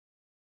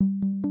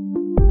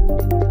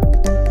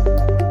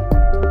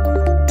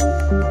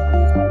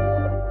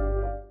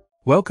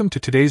Welcome to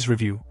today's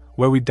review,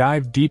 where we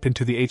dive deep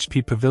into the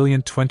HP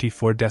Pavilion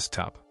 24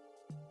 desktop.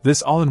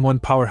 This all-in-one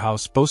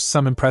powerhouse boasts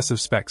some impressive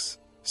specs,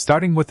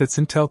 starting with its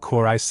Intel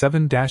Core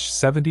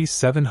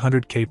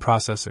i7-7700K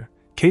processor,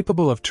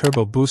 capable of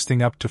turbo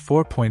boosting up to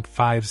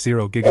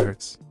 4.50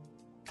 GHz.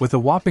 With a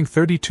whopping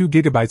 32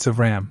 GB of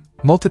RAM,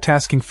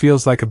 multitasking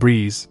feels like a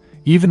breeze,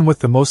 even with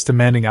the most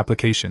demanding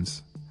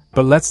applications.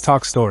 But let's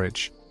talk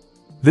storage.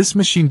 This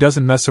machine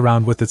doesn't mess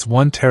around with its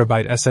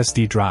 1TB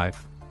SSD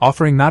drive,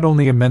 offering not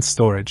only immense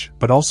storage,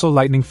 but also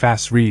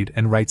lightning-fast read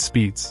and write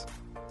speeds.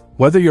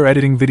 Whether you're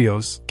editing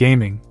videos,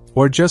 gaming,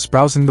 or just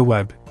browsing the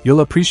web,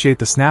 you'll appreciate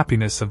the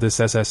snappiness of this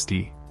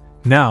SSD.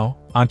 Now,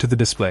 onto the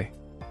display.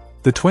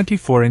 The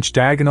 24-inch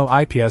diagonal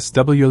IPS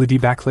WLED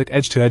backlit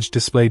edge-to-edge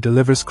display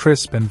delivers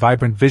crisp and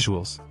vibrant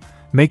visuals,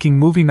 making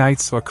movie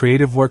nights or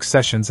creative work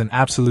sessions an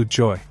absolute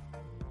joy.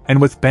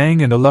 And with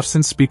Bang &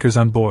 Olufsen speakers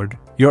on board,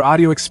 your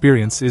audio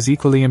experience is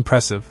equally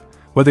impressive,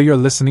 whether you're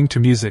listening to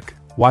music,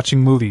 watching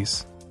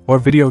movies, or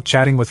video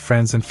chatting with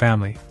friends and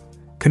family.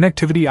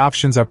 Connectivity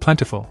options are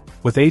plentiful,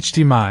 with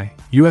HDMI,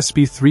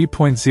 USB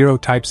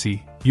 3.0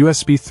 Type-C,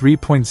 USB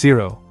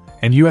 3.0,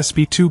 and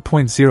USB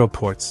 2.0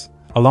 ports,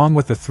 along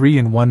with a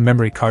 3-in-1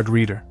 memory card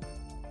reader.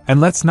 And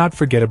let's not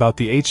forget about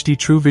the HD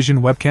TrueVision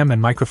webcam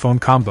and microphone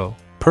combo,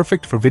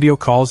 perfect for video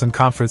calls and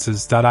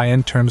conferences.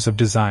 In terms of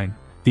design,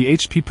 the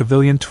HP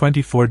Pavilion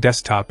 24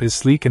 desktop is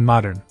sleek and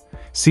modern,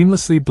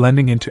 seamlessly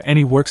blending into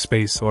any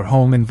workspace or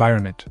home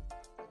environment.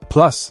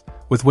 Plus,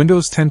 with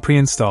Windows 10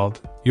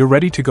 pre-installed, you're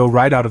ready to go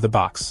right out of the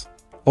box.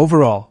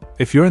 Overall,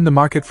 if you're in the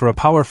market for a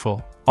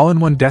powerful,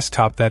 all-in-one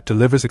desktop that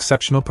delivers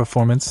exceptional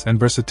performance and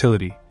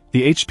versatility,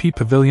 the HP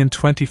Pavilion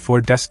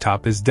 24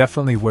 desktop is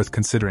definitely worth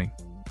considering.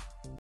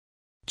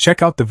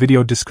 Check out the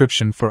video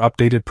description for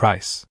updated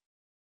price.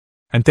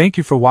 And thank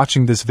you for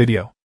watching this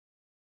video.